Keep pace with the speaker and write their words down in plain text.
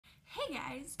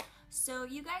guys! So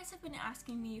you guys have been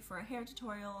asking me for a hair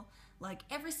tutorial like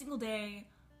every single day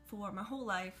for my whole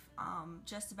life,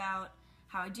 just about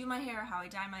how I do my hair, how I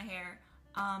dye my hair,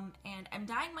 and I'm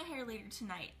dyeing my hair later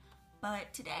tonight.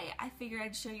 But today I figured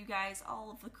I'd show you guys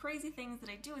all of the crazy things that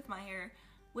I do with my hair,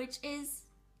 which is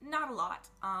not a lot.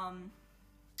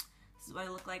 This is what I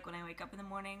look like when I wake up in the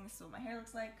morning. This is what my hair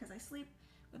looks like because I sleep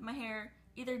with my hair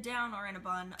either down or in a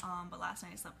bun, but last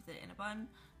night I slept with it in a bun.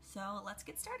 So let's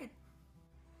get started.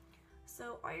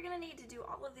 So all you're gonna need to do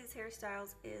all of these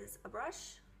hairstyles is a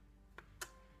brush,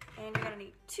 and you're gonna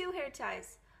need 2 hair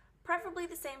ties, preferably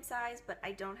the same size, but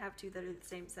I don't have 2 that are the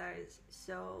same size,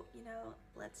 so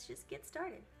let's just get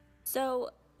started. So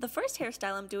the first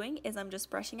hairstyle I'm doing is I'm just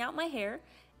brushing out my hair,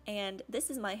 and this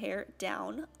is my hair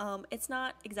down. It's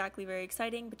not exactly very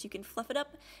exciting, but you can fluff it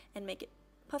up and make it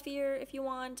puffier if you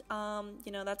want.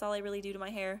 That's all I really do to my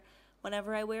hair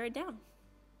whenever I wear it down.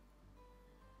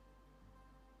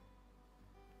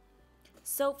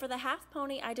 So for the half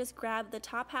pony, I just grab the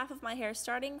top half of my hair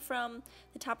starting from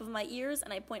the top of my ears,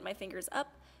 and I point my fingers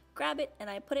up, grab it, and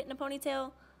I put it in a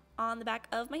ponytail on the back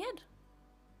of my head.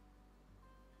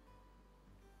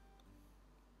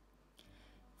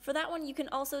 For that one, you can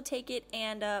also take it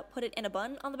and put it in a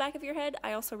bun on the back of your head.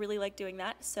 I also really like doing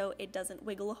that so it doesn't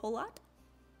wiggle a whole lot.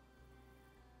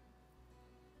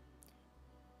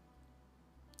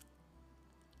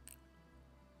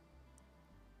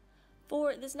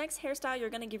 For this next hairstyle, you're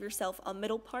going to give yourself a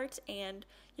middle part, and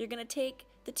you're going to take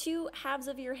the 2 halves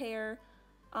of your hair,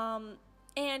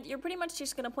 and you're pretty much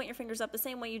just going to point your fingers up the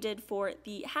same way you did for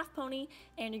the half pony,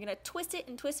 and you're going to twist it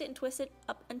and twist it and twist it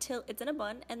up until it's in a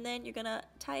bun, and then you're going to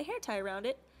tie a hair tie around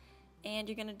it, and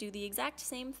you're going to do the exact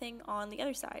same thing on the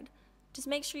other side. Just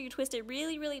make sure you twist it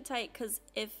really, really tight, because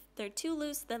if they're too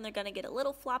loose, then they're going to get a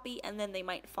little floppy, and then they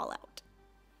might fall out.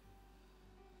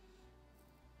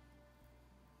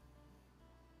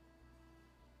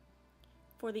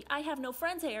 For the I have no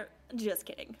friends hair, just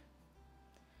kidding.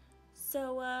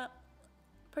 So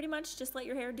pretty much just let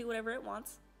your hair do whatever it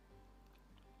wants.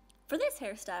 For this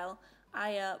hairstyle,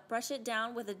 I brush it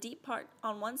down with a deep part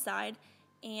on one side,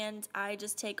 and I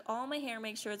just take all my hair,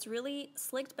 make sure it's really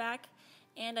slicked back,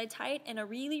 and I tie it in a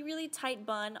really, really tight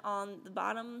bun on the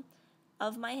bottom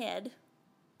of my head.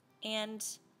 And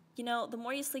the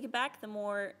more you slick it back, the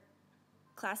more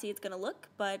classy it's gonna look,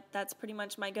 but that's pretty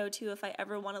much my go-to if I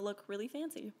ever want to look really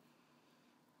fancy.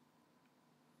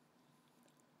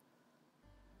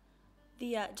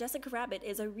 The Jessica Rabbit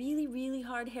is a really, really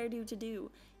hard hairdo to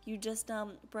do. You just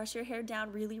brush your hair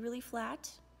down really, really flat,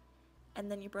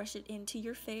 and then you brush it into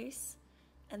your face,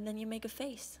 and then you make a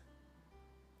face,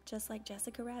 just like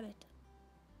Jessica Rabbit.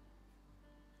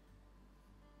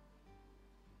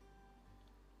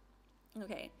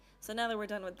 Okay, so now that we're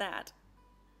done with that,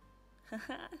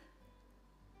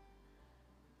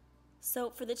 so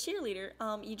for the cheerleader,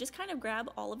 you just kind of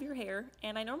grab all of your hair,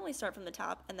 and I normally start from the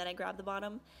top, and then I grab the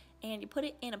bottom, and you put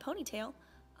it in a ponytail.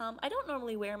 I don't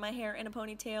normally wear my hair in a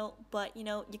ponytail, but you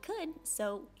could,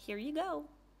 so here you go.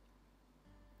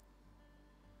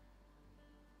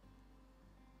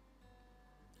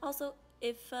 Also,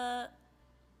 if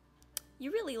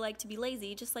you really like to be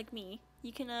lazy, just like me,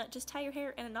 you can just tie your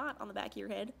hair in a knot on the back of your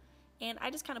head, and I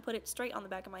just kind of put it straight on the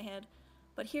back of my head.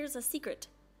 But here's a secret: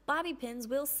 bobby pins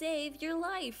will save your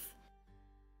life.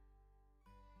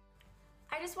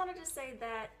 I just wanted to say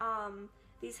that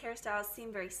these hairstyles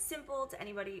seem very simple to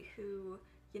anybody who,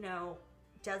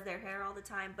 does their hair all the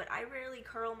time, but I rarely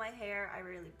curl my hair, I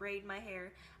rarely braid my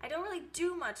hair. I don't really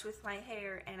do much with my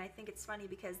hair, and I think it's funny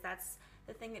because that's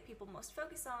the thing that people most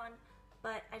focus on.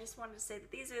 But I just wanted to say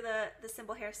that these are the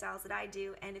simple hairstyles that I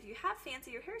do, and if you have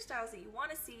fancier hairstyles that you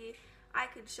want to see, I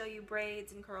could show you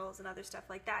braids and curls and other stuff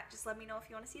like that. Just let me know if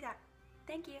you want to see that.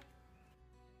 Thank you.